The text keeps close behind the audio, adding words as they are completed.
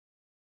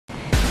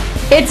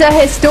It's a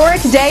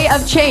historic day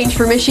of change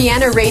for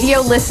Michiana radio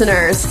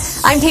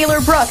listeners. I'm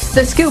Taylor Brooks,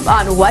 the scoop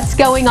on what's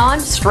going on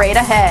straight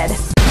ahead.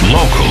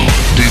 Local,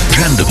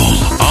 dependable,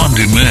 on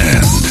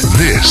demand.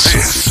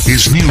 This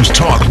is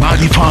Newstalk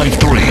 95.3,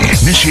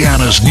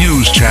 Michiana's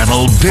news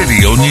channel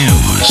video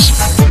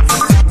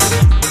news.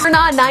 Turn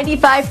on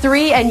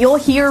 95.3 and you'll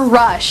hear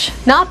Rush.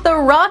 Not the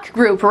rock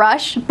group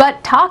Rush,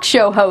 but talk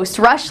show host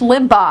Rush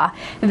Limbaugh.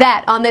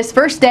 That on this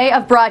first day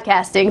of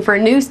broadcasting for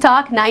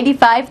Newstalk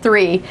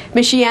 95.3,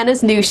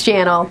 Michiana's news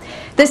channel.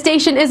 The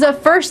station is a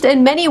first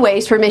in many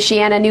ways for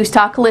Michiana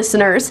Newstalk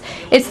listeners.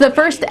 It's the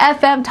first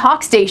FM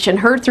talk station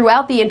heard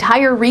throughout the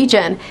entire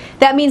region.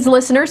 That means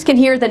listeners can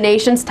hear the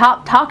nation's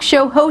top talk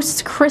show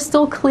hosts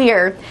crystal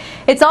clear.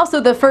 It's also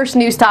the first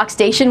Newstalk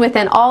station with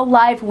an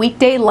all-live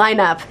weekday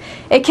lineup.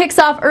 It kicks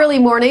off early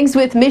mornings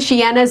with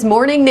Michiana's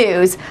Morning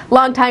News.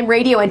 Longtime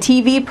radio and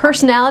TV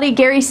personality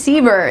Gary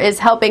Seaver is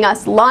helping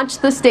us launch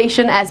the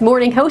station as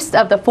morning host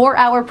of the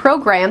 4-hour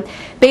program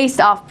based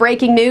off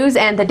breaking news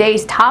and the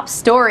day's top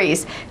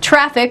stories,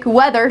 traffic,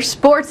 weather,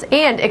 sports,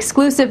 and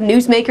exclusive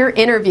newsmaker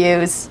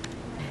interviews.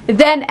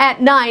 Then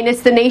at 9,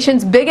 it's the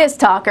nation's biggest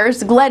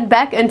talkers, Glenn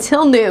Beck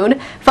until noon,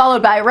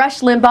 followed by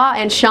Rush Limbaugh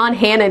and Sean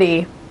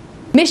Hannity.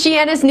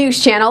 Michiana's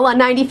news channel on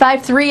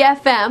 95.3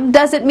 FM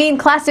doesn't mean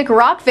classic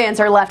rock fans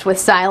are left with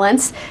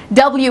silence.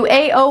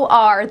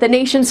 WAOR, the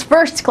nation's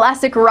first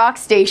classic rock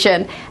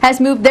station,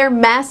 has moved their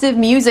massive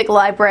music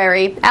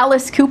library,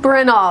 Alice Cooper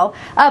and all,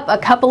 up a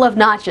couple of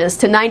notches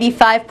to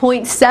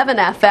 95.7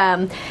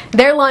 FM.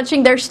 They're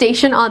launching their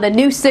station on the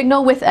new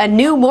signal with a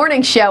new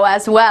morning show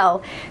as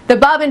well. The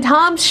Bob and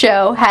Tom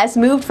Show has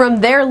moved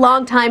from their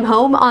longtime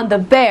home on the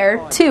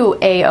Bear to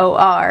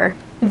AOR.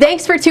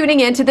 Thanks for tuning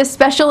in to this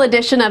special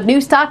edition of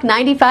Newstalk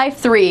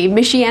 95.3,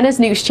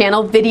 Michiana's news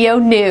channel video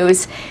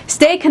news.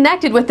 Stay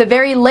connected with the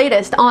very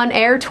latest on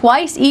air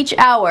twice each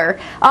hour,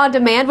 on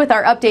demand with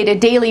our updated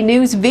daily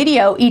news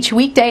video each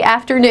weekday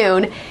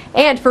afternoon.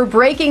 And for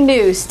breaking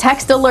news,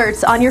 text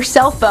alerts on your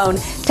cell phone,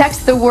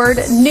 text the word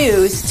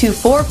NEWS to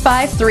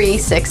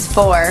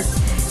 45364.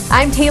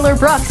 I'm Taylor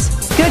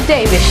Brooks. Good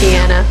day,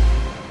 Michiana.